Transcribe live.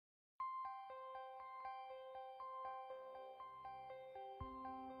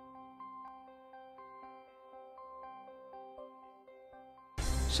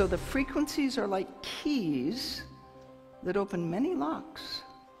So the frequencies are like keys that open many locks.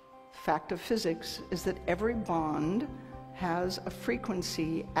 Fact of physics is that every bond has a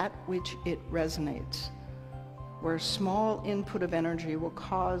frequency at which it resonates, where a small input of energy will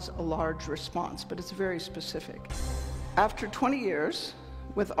cause a large response, but it's very specific. After 20 years,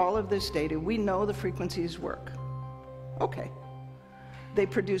 with all of this data, we know the frequencies work. Okay. They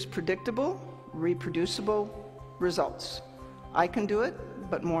produce predictable, reproducible results. I can do it,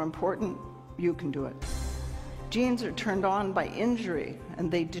 but more important, you can do it. Genes are turned on by injury, and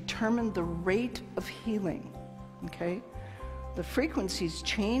they determine the rate of healing, okay? The frequencies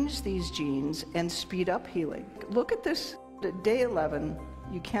change these genes and speed up healing. Look at this. At day 11,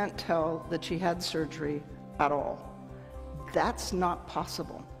 you can't tell that she had surgery at all. That's not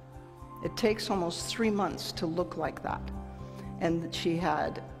possible. It takes almost 3 months to look like that. And she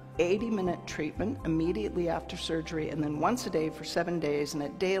had 80-minute treatment immediately after surgery, and then once a day for 7 days, and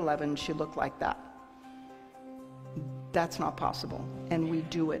at day 11, she looked like that. That's not possible, and we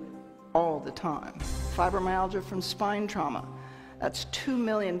do it all the time. Fibromyalgia from spine trauma. That's 2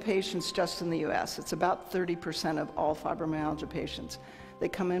 million patients just in the US. It's about 30% of all fibromyalgia patients. They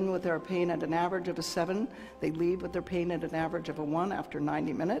come in with their pain at an average of a 7. They leave with their pain at an average of a 1 after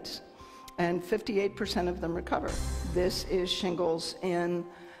 90 minutes. And 58% of them recover. This is shingles in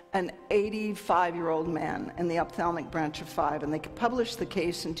an 85-year-old man in the ophthalmic branch of 5, and they published the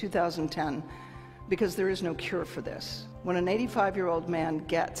case in 2010 because there is no cure for this. When an 85-year-old man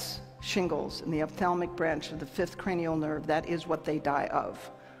gets shingles in the ophthalmic branch of the 5th cranial nerve, that is what they die of,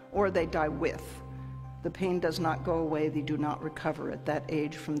 or they die with. The pain does not go away, they do not recover at that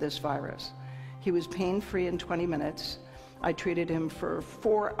age from this virus. He was pain-free in 20 minutes. I treated him for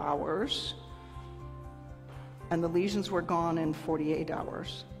 4 hours, and the lesions were gone in 48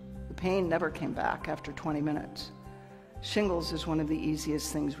 hours. The pain never came back after 20 minutes. Shingles is one of the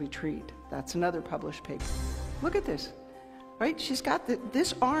easiest things we treat. That's another published paper. Look at this, right? She's got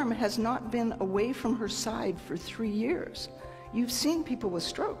this arm has not been away from her side for 3 years. You've seen people with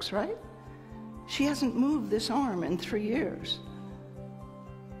strokes, right? She hasn't moved this arm in 3 years.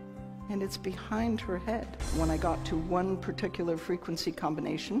 And it's behind her head. When I got to one particular frequency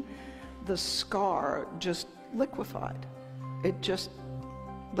combination, the scar just liquefied. It just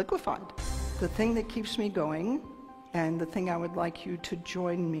liquefied. The thing that keeps me going, and the thing I would like you to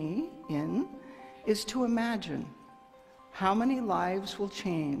join me in, is to imagine how many lives will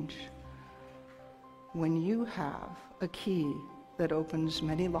change when you have a key that opens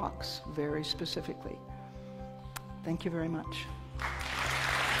many locks very specifically. Thank you very much.